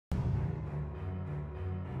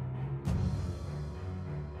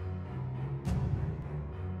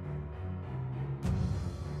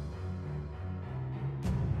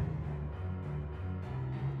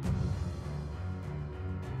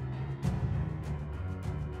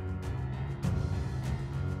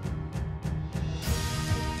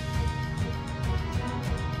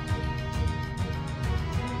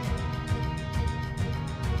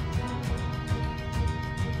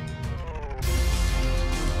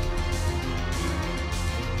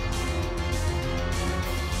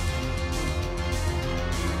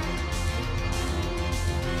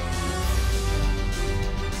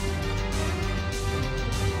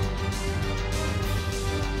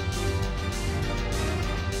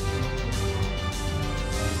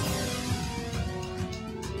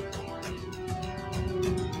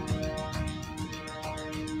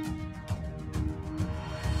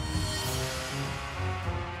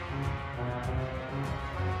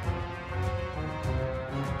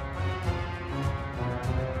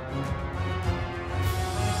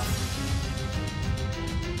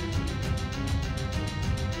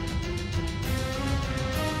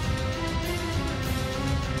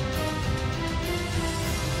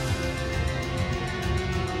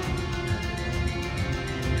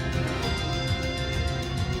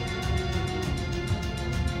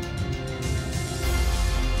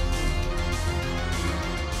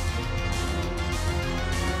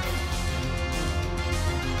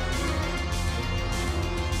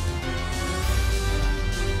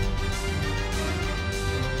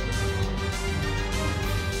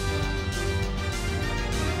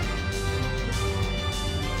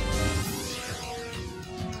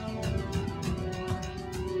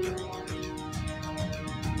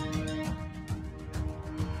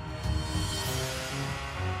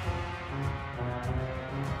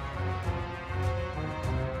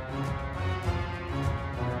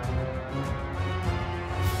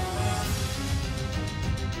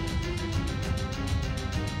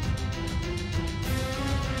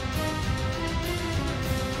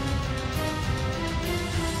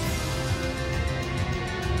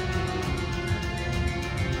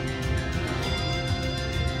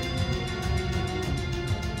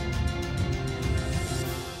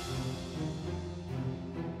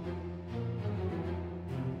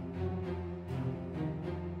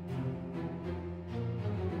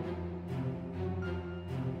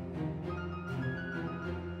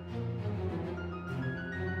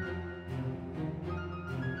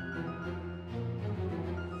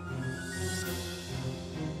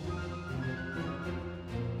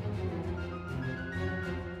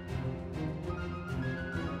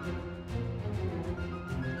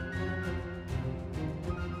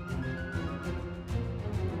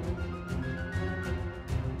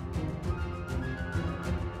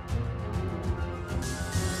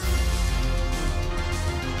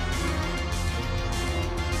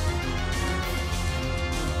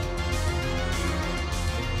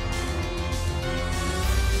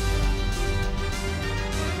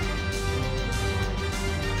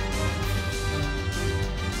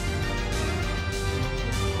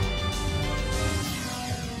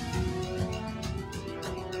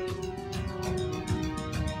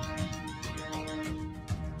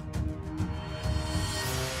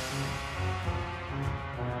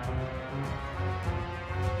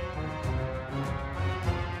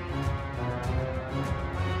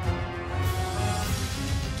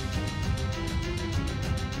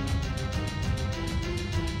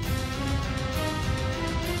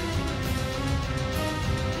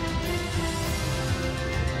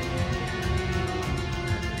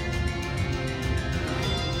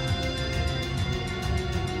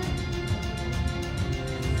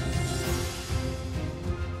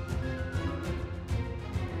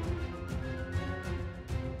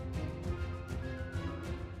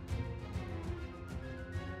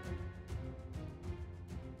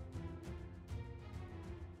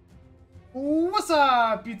What's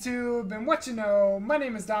up, YouTube, and what you know? My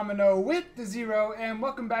name is Domino with the Zero, and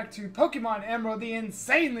welcome back to Pokemon Emerald, the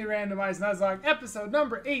insanely randomized Nuzlocke, episode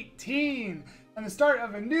number 18, and the start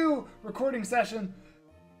of a new recording session.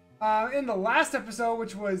 In the last episode,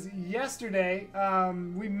 which was yesterday,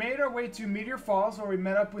 we made our way to Meteor Falls, where we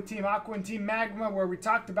met up with Team Aqua and Team Magma, where we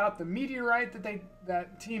talked about the meteorite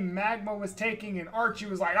that Team Magma was taking, and Archie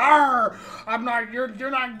was like, "Arr, you're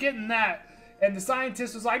not getting that." And the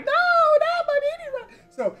scientist was like, "No, not my meteorite."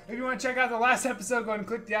 So if you want to check out the last episode, go ahead and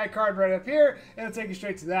click the iCard right up here, and it'll take you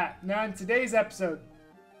straight to that. Now in today's episode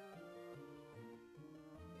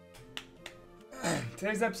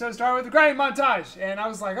started with the grinding montage, and I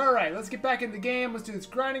was like, all right, let's get back in the game, let's do this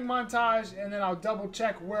grinding montage, and then I'll double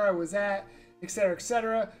check where I was at, etc,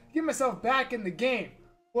 etc, get myself back in the game.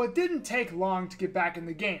 Well, it didn't take long to get back in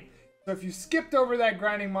the game, so if you skipped over that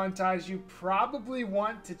grinding montage, you probably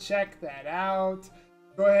want to check that out.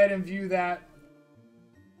 Go ahead and view that,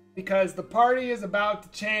 because the party is about to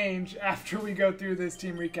change after we go through this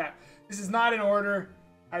team recap. This is not in order.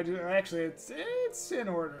 Actually, it's in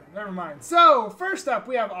order. Never mind. So, first up,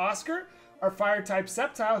 we have Oscar, our fire-type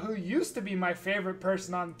Sceptile, who used to be my favorite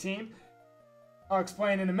person on the team. I'll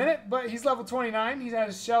explain in a minute, but he's level 29. He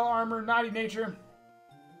has Shell Armor, Naughty Nature.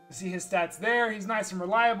 You see his stats there. He's nice and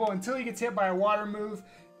reliable until he gets hit by a water move,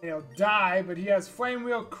 and he'll die, but he has Flame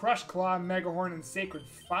Wheel, Crush Claw, Mega Horn, and Sacred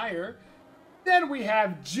Fire. Then we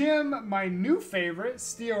have Jim, my new favorite,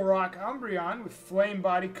 Steel Rock Umbreon with Flame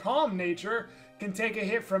Body, Calm Nature, can take a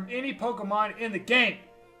hit from any Pokemon in the game.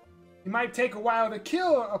 He might take a while to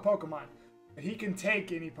kill a Pokemon, but he can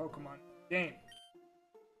take any Pokemon in the game.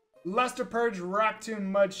 Luster Purge, Rock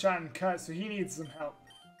Tomb, Mud Shot, and Cut, so he needs some help.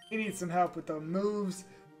 He needs some help with the moves.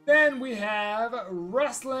 Then we have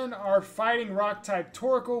Rustlin, our fighting rock type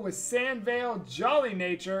Torkoal with Sand Veil, Jolly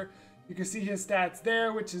Nature. You can see his stats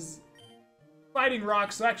there, which is fighting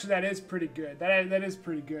rock, so actually that is pretty good. That is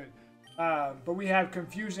pretty good. But we have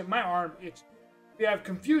Confusion. My arm itches. We have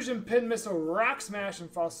Confusion, Pin Missile, Rock Smash,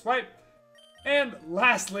 and False Swipe. And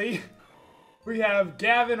lastly, we have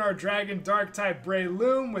Gavin, our Dragon Dark type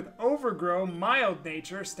Breloom with Overgrow, Mild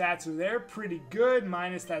Nature. Stats are there, pretty good,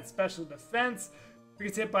 minus that special defense. He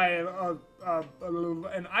gets hit by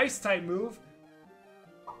an Ice type move.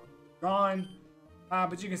 Gone.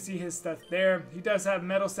 But you can see his stuff there. He does have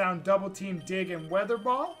Metal Sound, Double Team, Dig, and Weather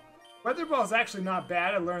Ball. Weather Ball is actually not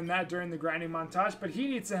bad. I learned that during the grinding montage, but he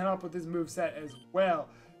needs some help with his moveset as well.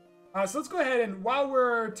 So let's go ahead and, while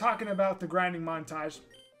we're talking about the grinding montage,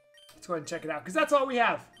 let's go ahead and check it out, because that's all we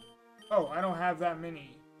have. Oh, I don't have that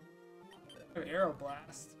many. I have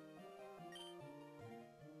Aeroblast.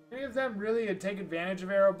 Any of them really take advantage of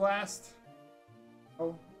Aeroblast?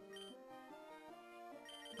 Oh.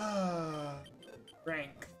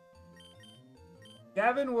 Strength.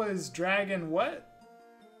 Gavin was Dragon what?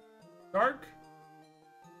 Dark?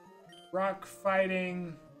 Rock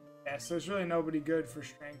fighting. Yeah, so there's really nobody good for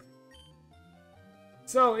strength.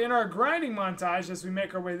 So in our grinding montage, as we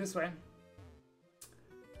make our way this way,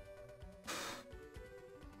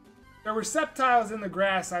 there were Sceptiles in the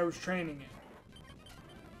grass I was training in.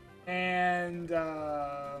 And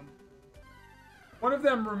one of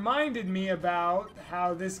them reminded me about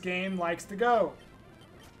how this game likes to go.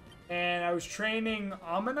 And I was training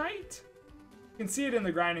Ammonite. You can see it in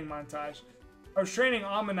the grinding montage. I was training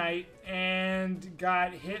Ammonite and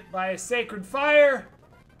got hit by a Sacred Fire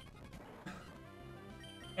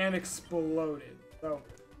and exploded. So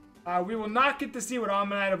we will not get to see what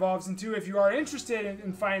Ammonite evolves into. If you are interested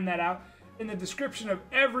in finding that out, in the description of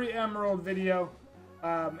every Emerald video,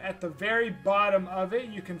 at the very bottom of it,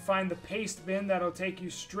 you can find the paste bin that'll take you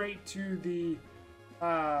straight to the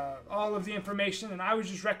all of the information. And I would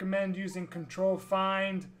just recommend using Control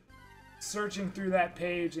Find, searching through that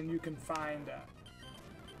page, and you can find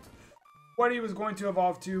what he was going to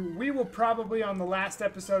evolve to. We will probably, on the last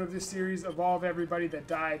episode of this series, evolve everybody that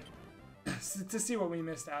died to see what we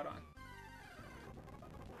missed out on.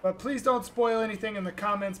 But please don't spoil anything in the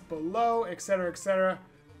comments below, etc, etc.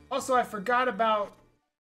 Also, I forgot about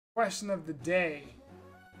question of the day.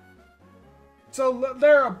 So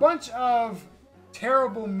there are a bunch of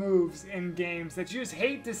terrible moves in games that you just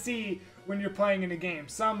hate to see when you're playing in a game.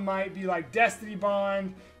 Some might be like Destiny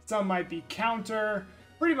Bond, some might be Counter,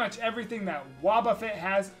 pretty much everything that Wobbuffet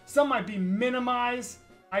has. Some might be Minimize.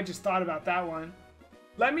 I just thought about that one.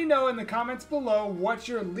 Let me know in the comments below what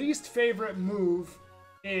your least favorite move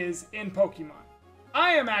is in Pokemon.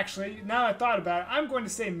 I am actually, now I thought about it, I'm going to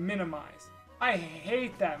say Minimize. I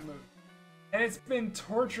hate that move. And it's been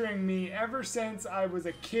torturing me ever since I was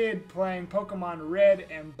a kid playing Pokemon Red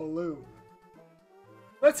and Blue.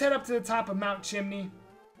 Let's head up to the top of Mount Chimney.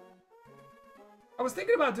 I was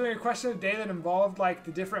thinking about doing a question of the day that involved like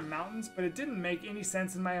the different mountains, but it didn't make any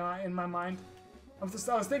sense in my mind. I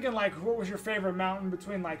was thinking like, what was your favorite mountain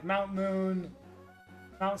between like Mount Moon,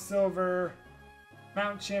 Mount Silver,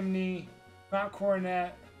 Mount Chimney, Mount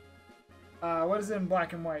Coronet. What is it in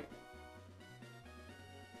black and white?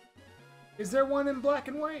 Is there one in black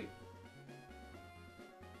and white?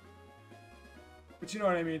 But you know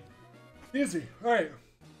what I mean. Easy. Alright.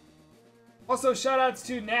 Also, shout outs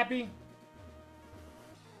to Nappy.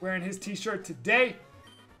 Wearing his t-shirt today.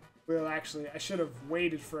 Well, actually, I should have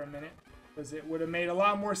waited for a minute. Because it would have made a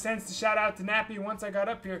lot more sense to shout out to Nappy once I got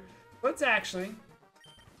up here. Let's actually...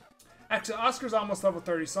 Actually, Oscar's almost level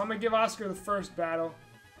 30, so I'm going to give Oscar the first battle.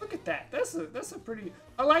 Look at that. That's a pretty...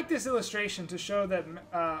 I like this illustration to show that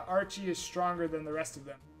Archie is stronger than the rest of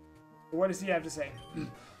them. But what does he have to say?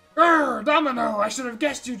 Grr, Domino, I should have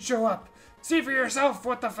guessed you'd show up. See for yourself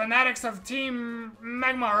what the fanatics of Team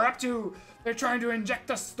Magma are up to. They're trying to inject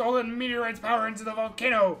the stolen meteorite's power into the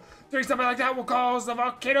volcano. Doing something like that will cause the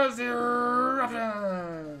volcano's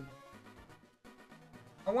eruption.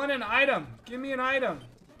 I want an item. Give me an item.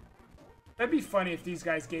 That'd be funny if these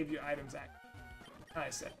guys gave you items, I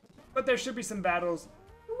said. But there should be some battles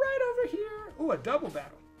right over here. Ooh, a double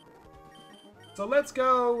battle. So let's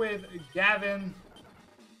go with Gavin.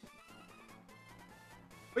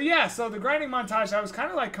 But yeah, so the grinding montage, I was kind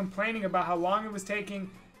of like complaining about how long it was taking.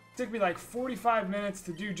 It took me like 45 minutes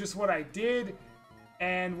to do just what I did.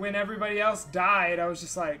 And when everybody else died, I was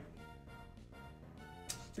just like...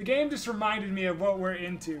 The game just reminded me of what we're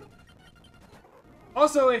into.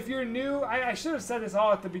 Also, if you're new, I should have said this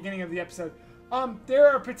all at the beginning of the episode. There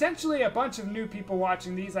are potentially a bunch of new people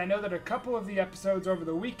watching these. I know that a couple of the episodes over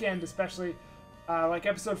the weekend, especially, like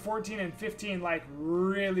episode 14 and 15, like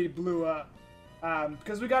really blew up.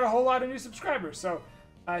 Because we got a whole lot of new subscribers. So,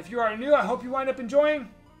 if you are new, I hope you wind up enjoying.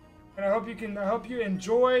 And I hope you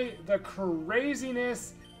enjoy the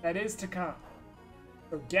craziness that is to come.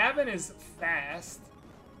 So Gavin is fast.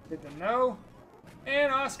 Good to know.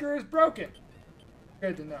 And Oscar is broken.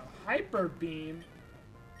 Good to know. Hyper Beam.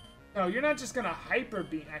 No, you're not just gonna Hyper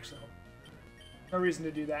Beam. Actually, no reason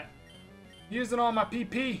to do that. Using all my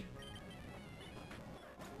PP.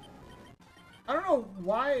 I don't know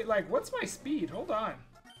why, like, what's my speed? Hold on.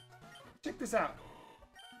 Check this out.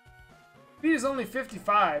 Speed is only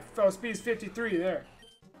 55. Oh, speed is 53 there.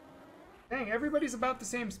 Dang, everybody's about the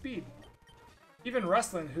same speed. Even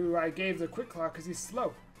Rustlin, who I gave the quick claw because he's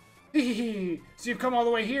slow. Hehehe. So you've come all the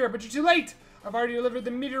way here, but you're too late. I've already delivered the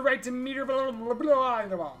meteorite to meteor blah, blah, blah,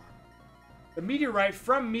 blah. The meteorite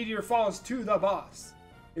from Meteor Falls to the boss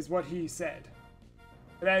is what he said.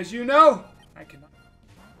 But as you know, I cannot.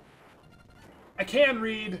 I can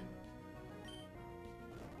read.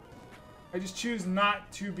 I just choose not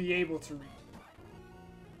to be able to read.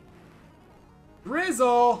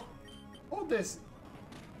 Drizzle! Hold this.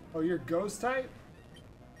 Oh, you're ghost type?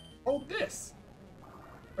 Hold this.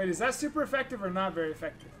 Wait, is that super effective or not very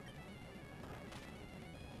effective?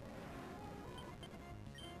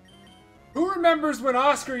 Who remembers when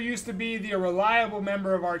Oscar used to be the reliable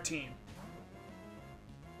member of our team?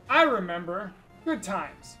 I remember. Good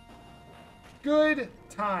times. Good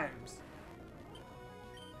times.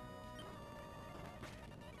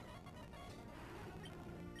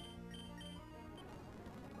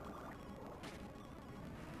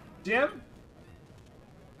 Jim?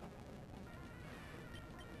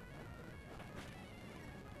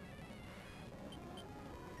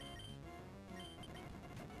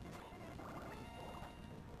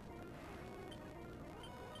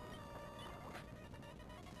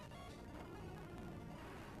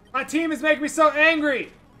 My team is making me so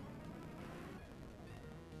angry!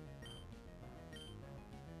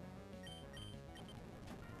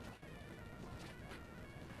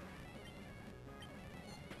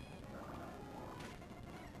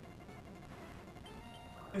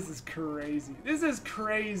 This is crazy. This is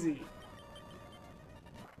crazy.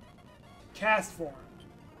 Cast form.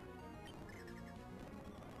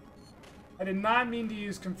 I did not mean to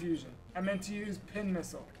use confusion. I meant to use pin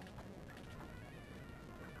missile.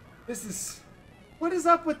 This is... What is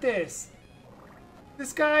up with this?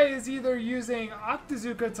 This guy is either using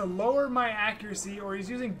Octazooka to lower my accuracy or he's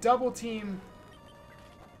using double team.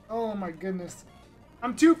 Oh my goodness.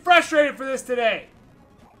 I'm too frustrated for this today.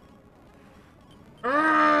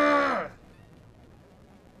 Urgh!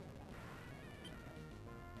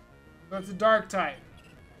 So it's a dark type.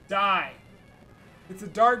 Die. It's a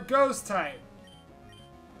dark ghost type.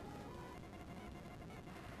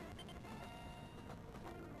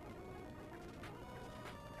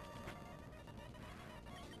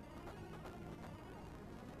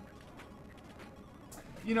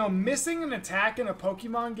 you know, missing an attack in a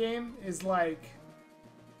Pokemon game is like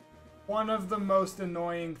one of the most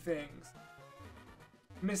annoying things.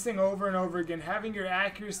 Missing over and over again, having your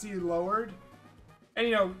accuracy lowered. And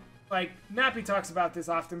you know, like, Nappy talks about this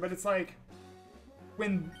often, but it's like,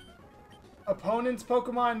 when opponents'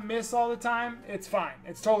 Pokemon miss all the time, it's fine.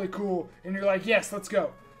 It's totally cool. And you're like, yes, let's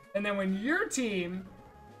go. And then when your team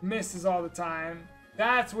misses all the time,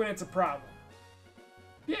 that's when it's a problem.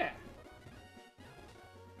 Yeah.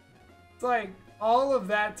 It's like, all of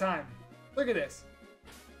that time. Look at this.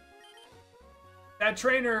 That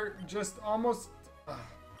trainer just almost...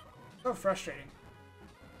 so frustrating.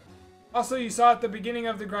 Also, you saw at the beginning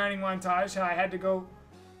of the grinding montage how I had to go...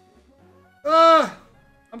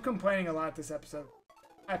 I'm complaining a lot this episode.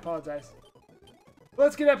 I apologize.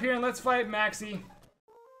 Let's get up here and let's fight Maxie.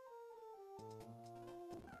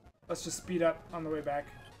 Let's just speed up on the way back.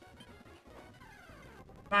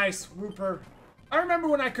 Nice, Wooper. I remember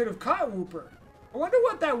when I could have caught Wooper. I wonder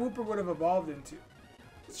what that Wooper would have evolved into.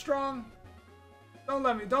 It's strong.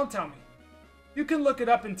 Don't tell me. You can look it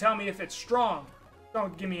up and tell me if it's strong.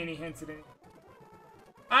 Don't give me any hints at anything.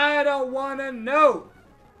 I don't want to know.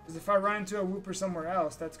 Because if I run into a Wooper somewhere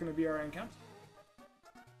else, that's going to be our encounter.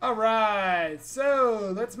 Alright,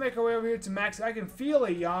 so let's make our way over here to Maxie. I can feel a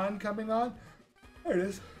yawn coming on. There it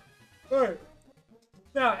is. Alright.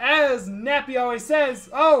 Now, as Nappy always says,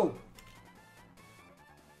 oh!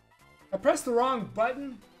 I pressed the wrong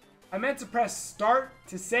button. I meant to press start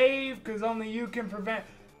to save, because only you can prevent.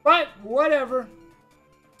 But, whatever.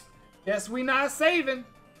 Guess we not saving.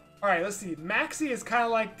 Alright, let's see. Maxie is kind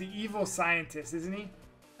of like the evil scientist, isn't he?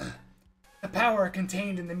 The power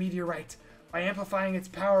contained in the meteorite. By amplifying its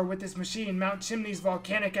power with this machine, Mount Chimney's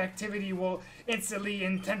volcanic activity will instantly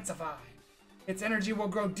intensify. Its energy will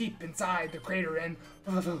grow deep inside the crater and...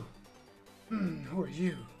 who are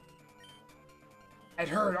you? I'd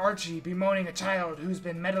heard Archie bemoaning a child who's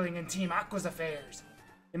been meddling in Team Aqua's affairs.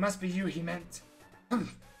 It must be you he meant. So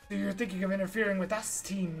you're thinking of interfering with us,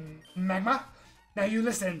 Team Magma? Now you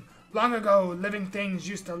listen. Long ago, living things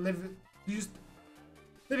used the land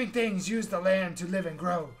to live and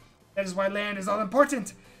grow. That is why land is all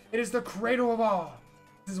important. It is the cradle of all.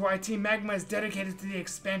 This is why Team Magma is dedicated to the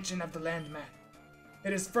expansion of the landmass.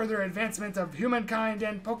 It is further advancement of humankind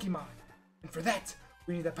and Pokemon. And for that,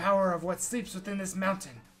 we need the power of what sleeps within this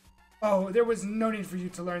mountain. Oh, there was no need for you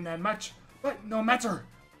to learn that much. But no matter.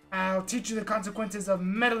 I'll teach you the consequences of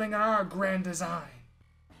meddling in our grand design.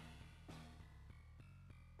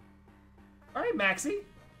 Alright, Maxie.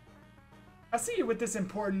 I see you with this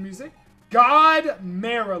important music. God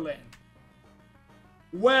Marilyn.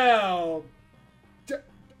 Well,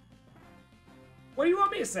 what do you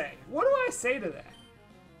want me to say? What do I say to that?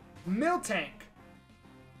 Milk tank,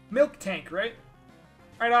 right?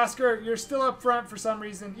 All right, Oscar, you're still up front for some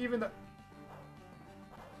reason, even though...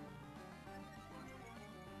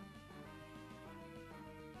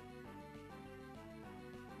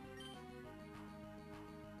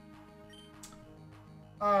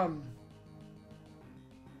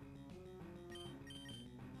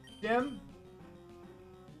 Jim?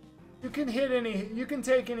 You can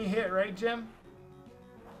take any hit, right, Jim?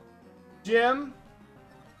 Jim?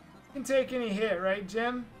 You can take any hit, right,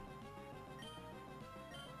 Jim?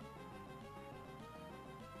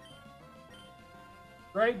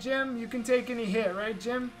 Right, Jim? You can take any hit, right,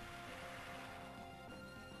 Jim?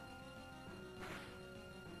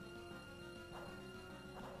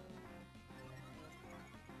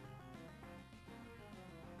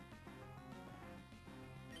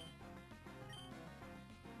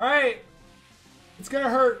 Alright. It's gonna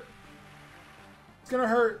hurt. It's gonna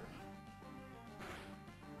hurt.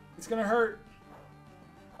 It's gonna hurt.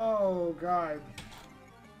 Oh, God.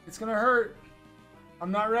 It's gonna hurt.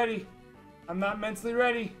 I'm not ready. I'm not mentally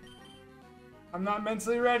ready. I'm not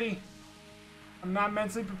mentally ready. I'm not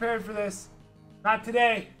mentally prepared for this. Not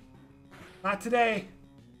today. Not today.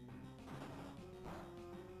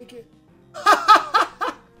 Take it.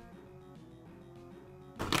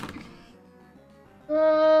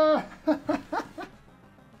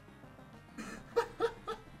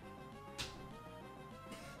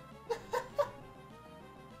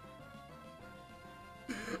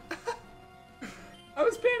 I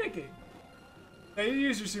was panicking. Now you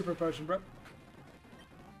use your super potion, bro.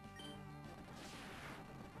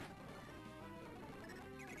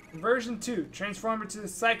 Version 2, transform it to the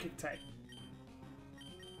psychic type.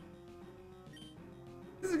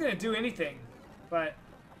 This isn't gonna do anything, but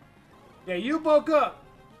yeah, you bulk up.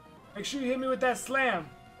 Make sure you hit me with that slam.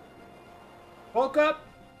 Bulk up.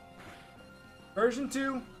 Version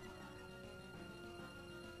 2.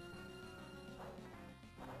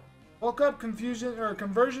 Bulk Up, Confusion, or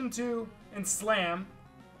Conversion 2, and Slam.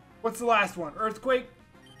 What's the last one? Earthquake?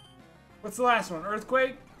 What's the last one?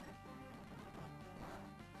 Earthquake?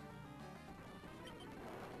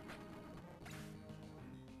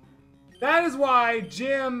 That is why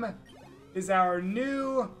Jim is our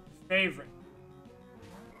new favorite.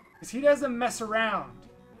 Because he doesn't mess around.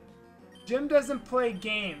 Jim doesn't play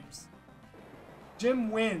games.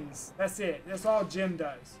 Jim wins. That's it. That's all Jim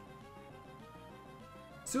does.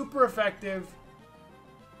 Super effective.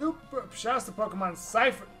 Shouts to Pokemon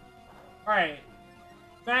Cypher. Alright.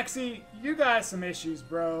 Maxie, you got some issues,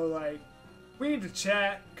 bro. Like, we need to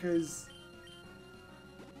chat, because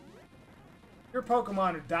your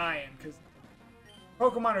Pokemon are dying.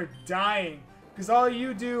 Because all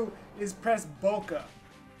you do is press bulk up.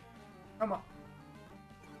 Come on.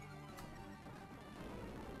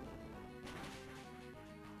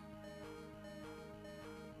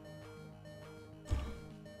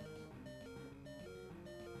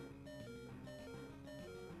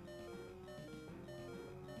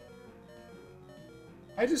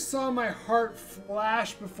 I just saw my heart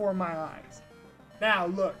flash before my eyes. Now,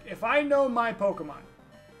 look, if I know my Pokemon,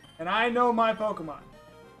 and I know my Pokemon,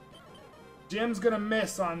 Jim's gonna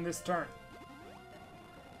miss on this turn.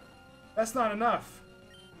 That's not enough.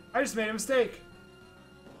 I just made a mistake.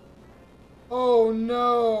 Oh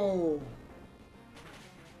no!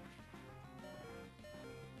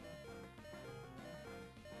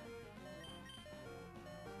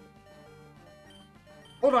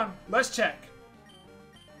 Hold on, let's check.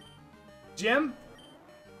 Jim?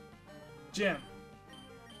 Jim.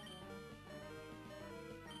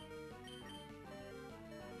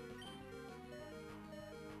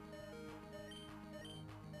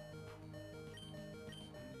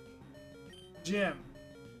 Jim.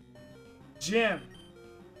 Jim.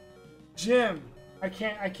 Jim. I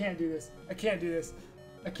can't do this. I can't do this.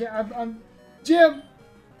 I'm Jim!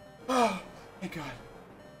 Oh, thank God.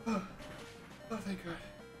 Oh, thank God.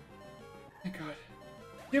 Thank God.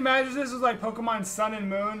 Can you imagine if this was like Pokemon Sun and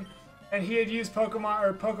Moon, and he had used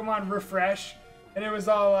Pokemon Refresh, and it was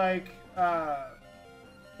all like,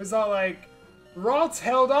 Ralts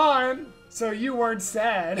held on, so you weren't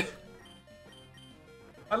sad.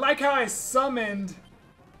 I like how I summoned.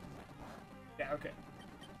 Yeah, okay.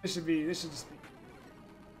 This should just be.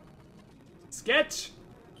 Sketch.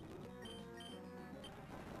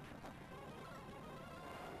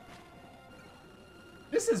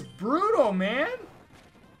 This is brutal, man.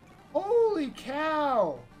 Holy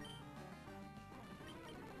cow!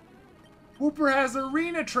 Whooper has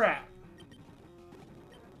Arena Trap.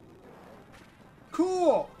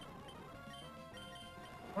 Cool!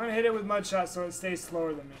 I'm gonna hit it with Mud Shot so it stays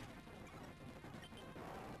slower than me.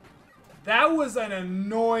 That was an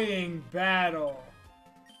annoying battle.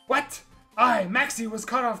 What? Maxie was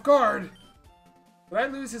caught off guard. Did I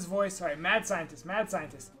lose his voice? Alright, mad scientist.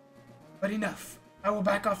 But enough. I will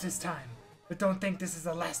back off this time. But don't think this is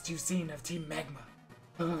the last you've seen of Team Magma.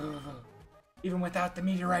 Even without the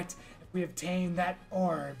meteorite, if we obtain that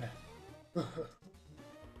orb.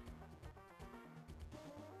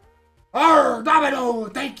 Arr, Domino!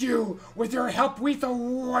 Thank you! With your help, we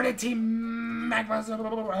thwarted Team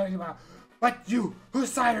Magma. But you,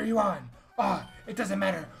 whose side are you on? It doesn't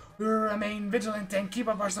matter. We will remain vigilant and keep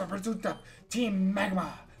up our pursuit of Team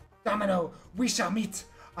Magma. Domino, we shall meet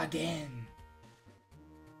again.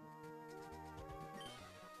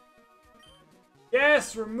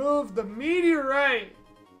 Yes, remove the meteorite!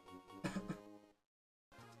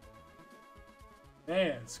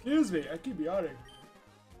 Man, excuse me, I keep yawning.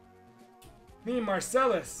 Me,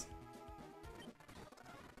 Marcellus.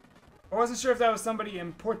 I wasn't sure if that was somebody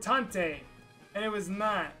importante, and it was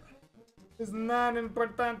not. It's not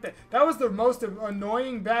importante. That was the most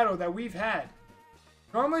annoying battle that we've had.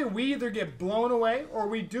 Normally, we either get blown away, or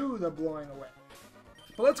we do the blowing away.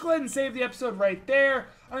 But let's go ahead and save the episode right there.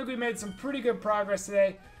 I think we made some pretty good progress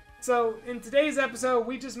today. So, in today's episode,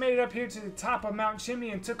 we just made it up here to the top of Mount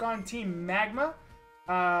Chimney and took on Team Magma.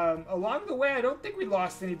 Along the way, I don't think we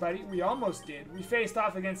lost anybody. We almost did. We faced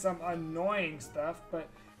off against some annoying stuff, but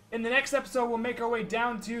in the next episode, we'll make our way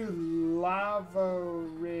down to Lava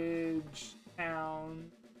Ridge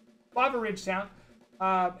Town,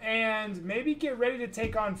 and maybe get ready to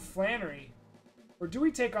take on Flannery. Or do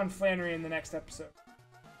we take on Flannery in the next episode?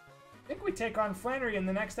 I think we take on Flannery in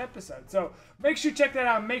the next episode. So make sure you check that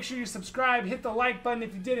out. Make sure you subscribe. Hit the like button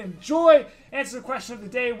if you did enjoy. Answer the question of the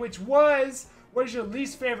day, which was, what is your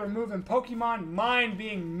least favorite move in Pokemon? Mine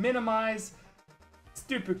being Minimize.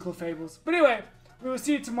 Stupid Clefables. But anyway, we will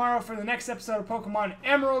see you tomorrow for the next episode of Pokemon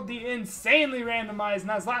Emerald, the insanely randomized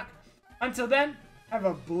Nuzlocke. Until then, have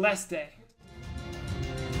a blessed day.